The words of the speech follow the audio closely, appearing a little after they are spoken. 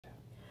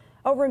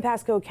Over in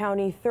Pasco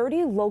County,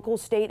 30 local,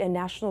 state, and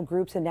national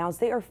groups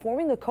announced they are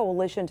forming a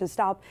coalition to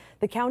stop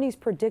the county's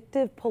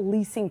predictive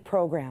policing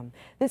program.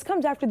 This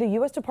comes after the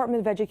U.S.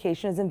 Department of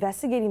Education is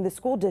investigating the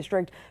school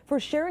district for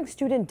sharing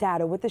student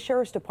data with the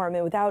Sheriff's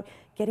Department without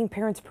getting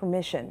parents'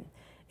 permission.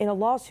 In a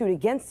lawsuit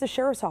against the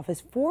Sheriff's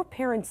Office, 4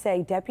 parents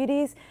say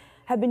deputies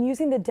have been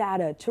using the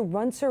data to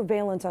run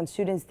surveillance on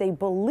students they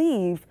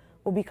believe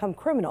will become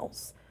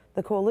criminals.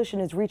 The coalition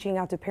is reaching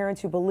out to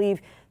parents who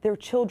believe their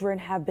children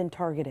have been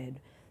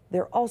targeted.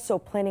 They're also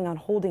planning on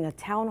holding a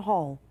town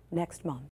hall next month.